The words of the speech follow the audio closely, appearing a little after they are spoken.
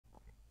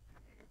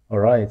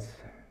Alright,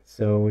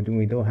 so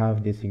we do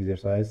have this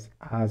exercise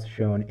as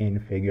shown in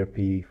figure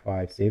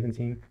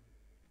P517.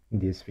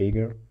 This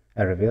figure,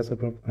 a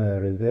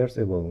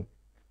reversible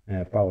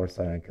power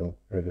cycle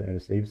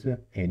receives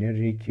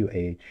energy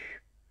QH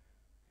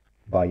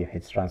by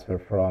heat transfer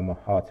from a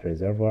hot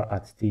reservoir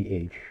at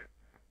TH.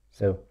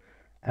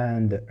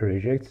 And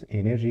rejects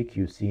energy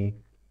QC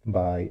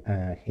by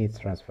heat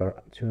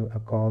transfer to a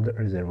cold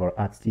reservoir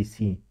at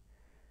TC.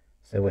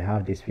 So we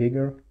have this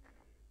figure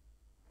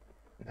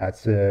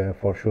that's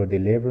for sure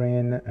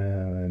delivering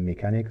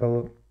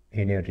mechanical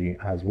energy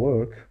as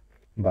work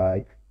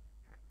by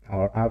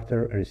or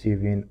after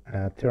receiving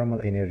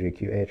thermal energy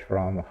QH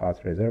from a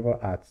hot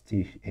reservoir at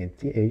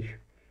TH,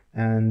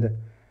 and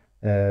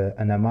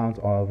an amount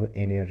of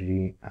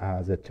energy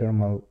as a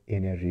thermal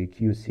energy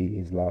QC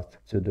is lost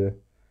to the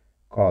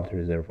cold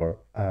reservoir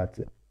at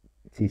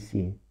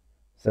TC.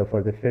 So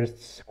for the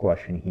first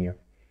question here,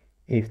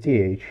 if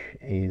TH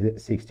is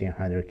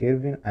 1600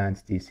 Kelvin and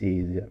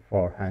TC is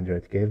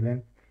 400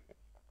 Kelvin,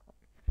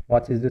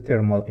 what is the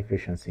thermal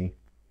efficiency?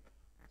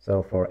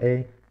 So for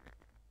A,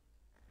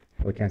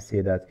 we can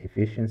see that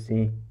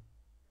efficiency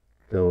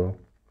though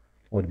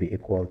would be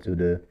equal to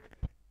the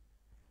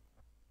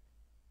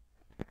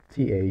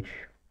TH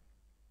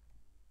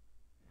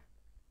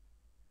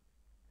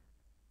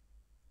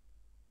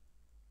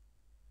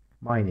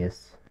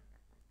minus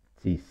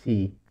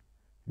TC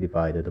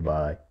divided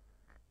by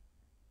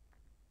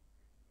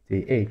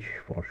TH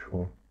for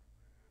sure.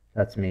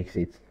 That makes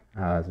it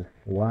as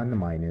 1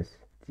 minus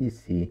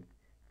TC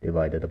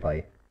divided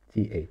by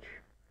TH.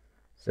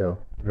 So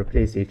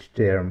replace each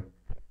term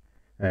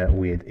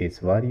with its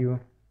value.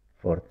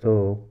 For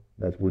tau,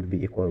 that would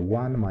be equal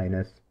 1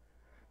 minus,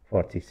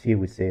 for TC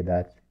we say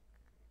that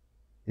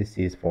this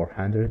is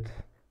 400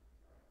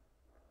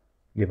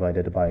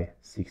 divided by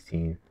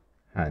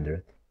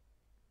 1600.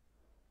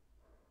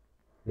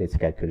 Let's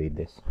calculate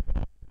this.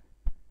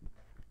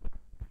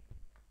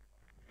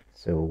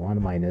 So 1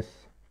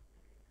 minus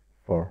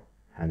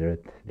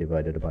 400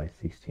 divided by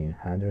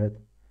 1600,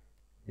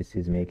 this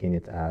is making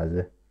it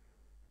as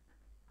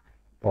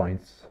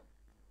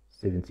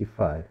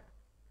 0.75,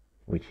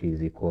 which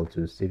is equal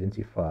to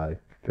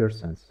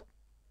 75%.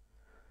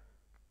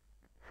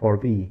 For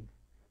B,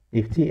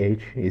 if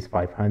TH is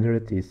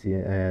 500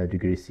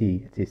 degrees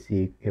C,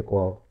 TC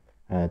equal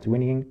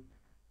 20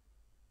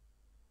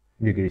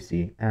 degrees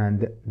C,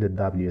 and the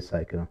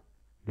Wcycle,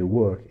 the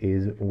work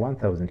is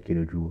 1000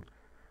 kilojoule.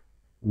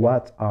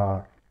 What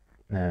are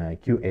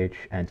QH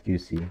and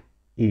QC,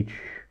 each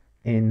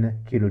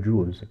in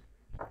kilojoules?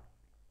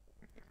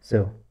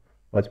 So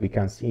what we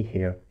can see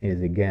here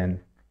is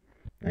again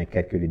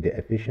calculate the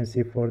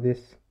efficiency for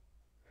this.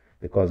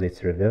 Because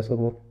it's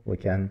reversible, we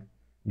can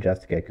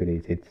just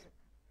calculate it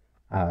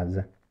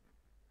as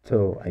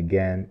tau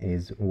again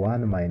is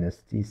 1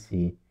 minus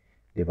TC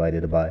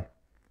divided by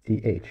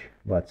TH.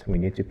 But we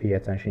need to pay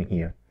attention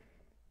here.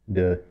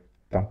 The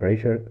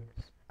temperatures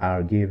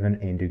are given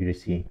in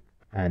degrees C,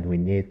 and we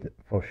need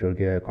for sure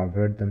to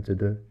convert them to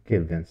the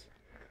kelvins.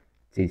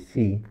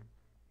 TC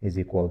is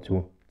equal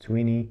to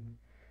 20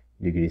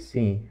 degrees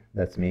C.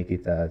 Let's make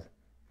it as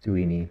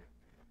 20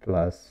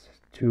 plus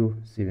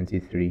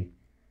 273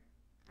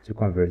 to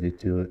convert it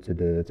to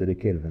the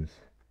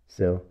kelvins.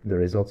 So the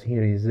result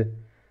here is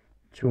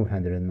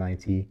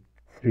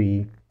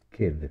 293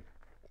 Kelvin.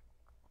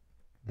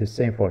 The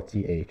same for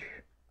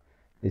TH.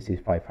 This is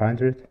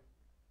 500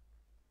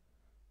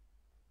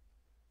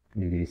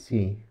 degrees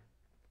C.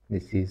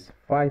 This is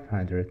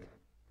 500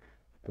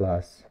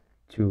 plus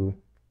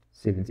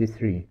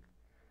 273.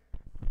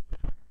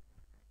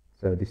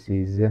 So this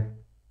is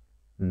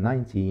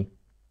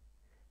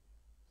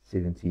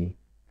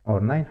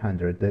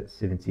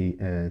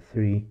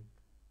 973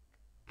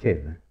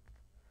 Kelvin,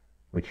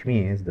 which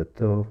means the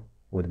tau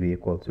would be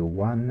equal to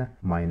 1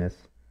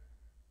 minus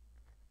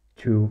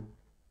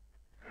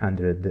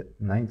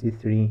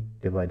 293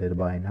 divided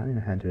by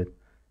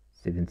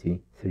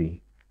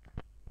 973.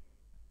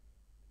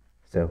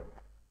 So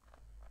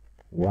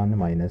 1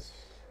 minus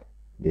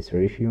this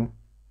ratio,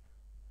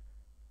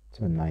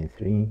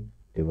 293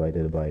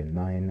 divided by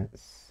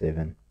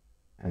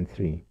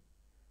 973.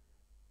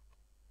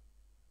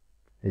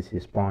 This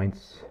is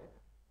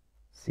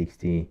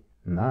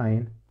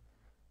 0.69,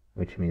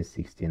 which means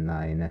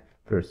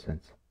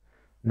 69%.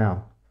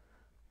 Now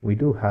we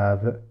do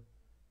have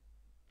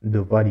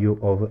the value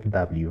of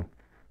W.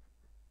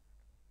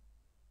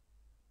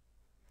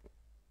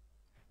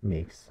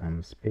 Make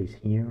some space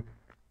here.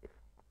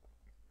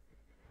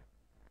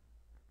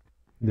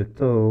 The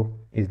tau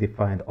is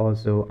defined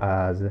also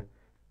as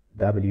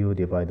W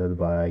divided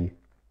by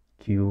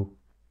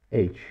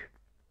QH,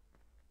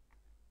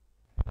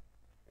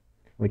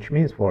 which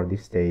means for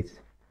this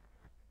state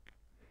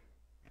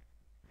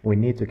we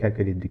need to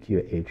calculate the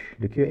QH.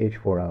 The QH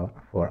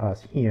for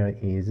us here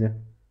is,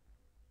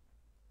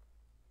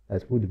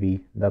 that would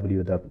be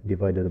W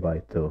divided by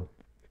tau.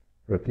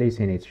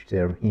 Replacing each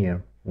term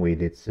here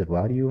with its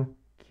value,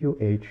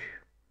 QH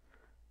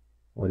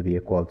would be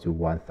equal to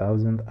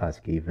 1000 as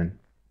given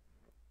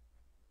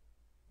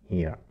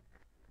here.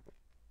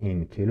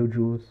 in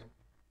kilojoules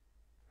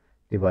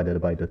divided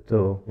by the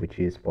tau, which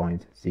is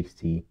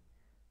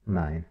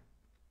 0.69.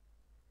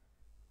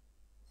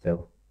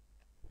 So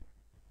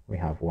we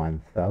have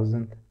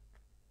 1000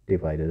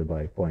 divided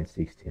by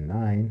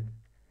 0.69.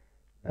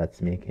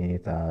 That's making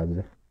it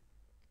as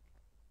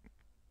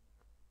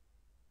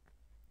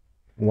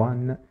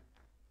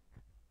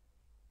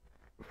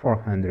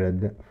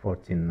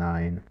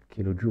 449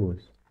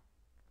 kilojoules.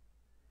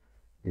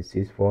 This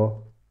is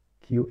for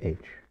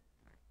QH.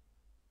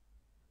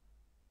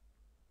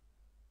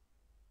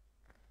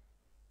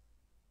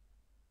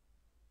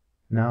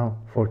 Now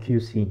for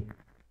QC,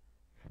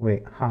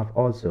 we have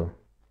also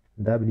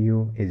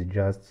W is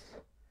just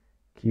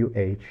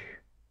QH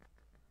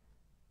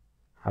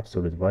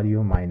absolute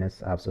value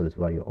minus absolute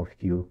value of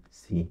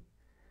QC.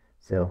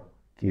 So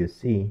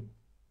QC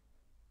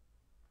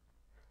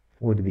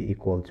would be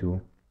equal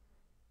to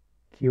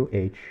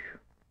QH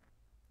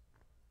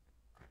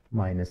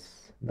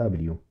minus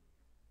W.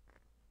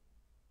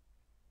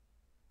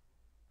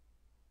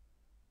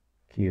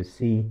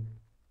 QC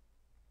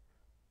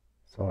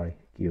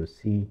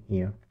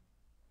here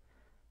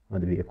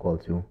would be equal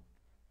to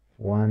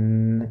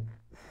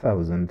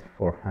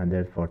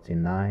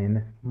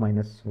 1449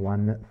 minus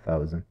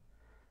 1000.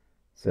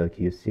 So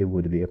QC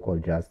would be equal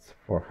just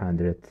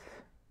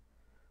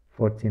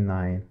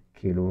 449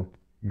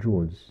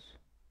 kilojoules.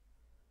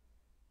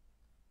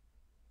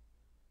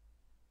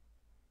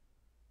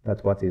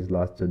 That's what is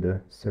lost to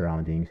the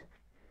surroundings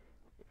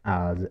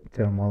as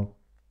thermal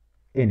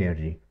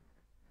energy.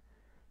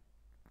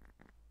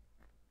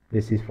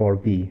 This is for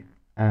B.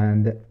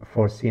 And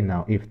for C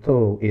now, if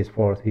tau is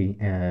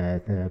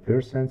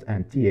 40%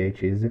 and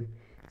TH is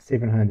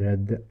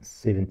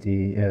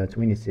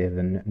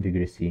 727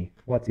 degrees C,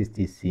 what is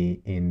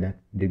TC in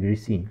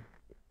degrees C?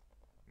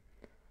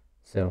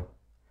 So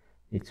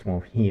let's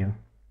move here.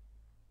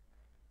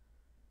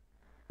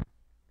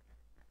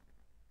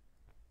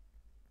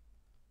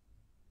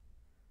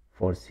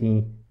 For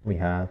C, we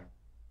have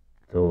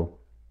tau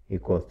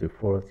equals to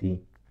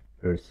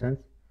 40%.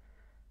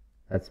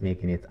 That's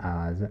making it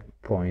as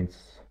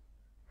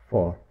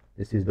 0.4.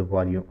 This is the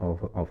value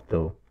of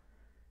tau.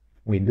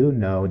 We do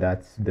know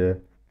that the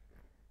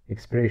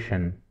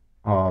expression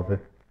of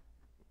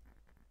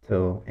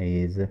tau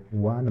is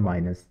 1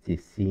 minus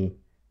Tc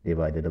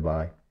divided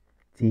by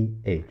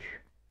Th.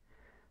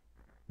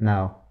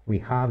 Now we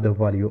have the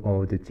value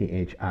of the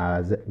Th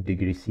as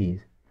degrees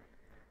C.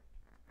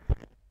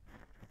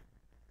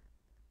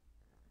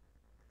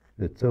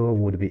 The tau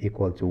would be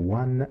equal to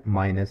 1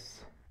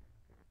 minus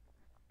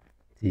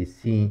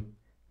Tc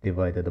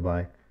divided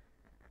by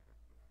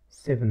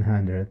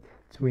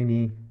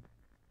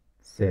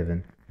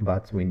 727,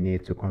 but we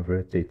need to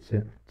convert it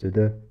to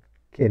the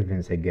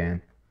kelvins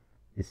again.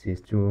 This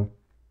is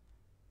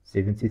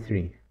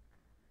 273.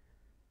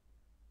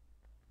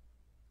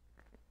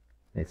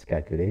 Let's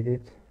calculate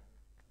it.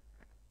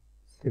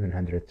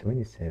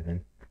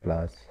 727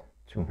 plus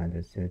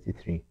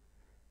 273.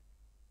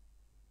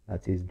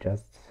 That is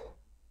just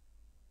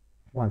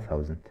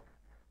 1000.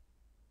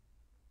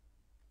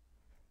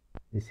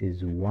 This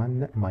is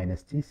 1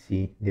 minus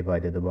Tc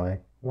divided by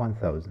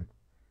 1000.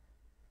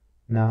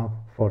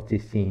 Now for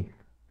Tc,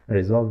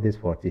 resolve this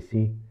for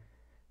Tc.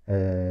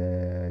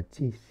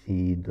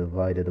 Tc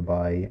divided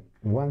by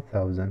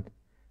 1000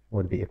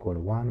 would be equal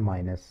to 1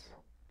 minus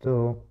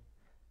tau.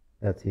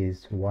 That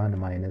is 1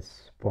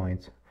 minus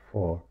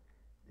 0.4.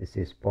 This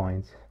is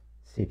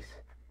 0.6.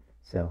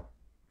 So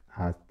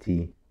as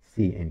Tc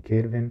in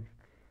Kelvin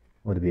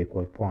would be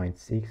equal to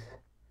 0.6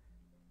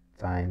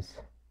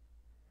 times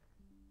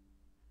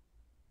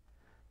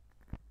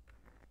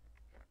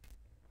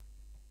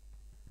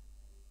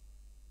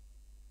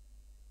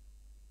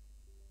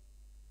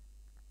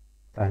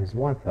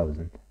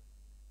 1000.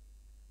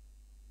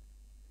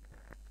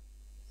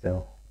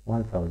 So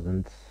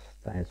 1000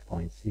 times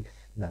 0.6,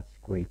 that's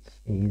quite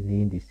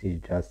easy. This is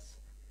just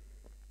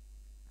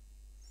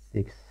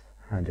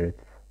 600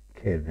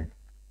 Kelvin.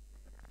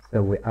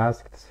 So we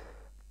asked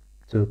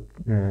to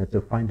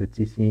find the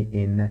Tc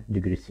in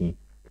degrees C.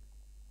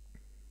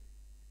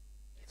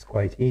 It's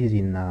quite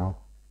easy now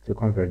to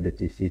convert the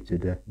Tc to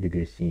the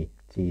degrees C.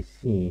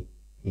 Tc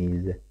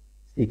is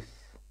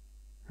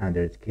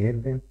 600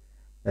 Kelvin.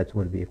 That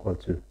will be equal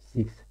to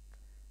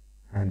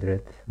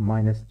 600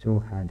 minus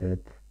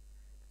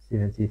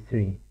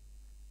 273.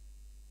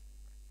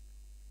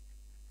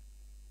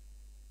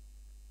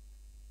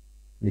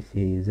 This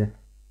is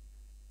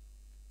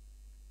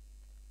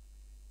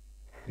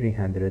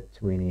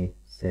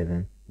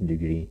 327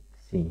 degrees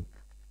C.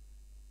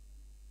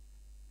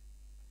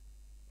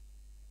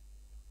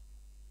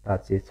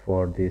 That's it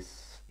for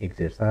this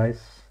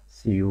exercise.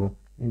 See you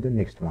in the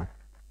next one.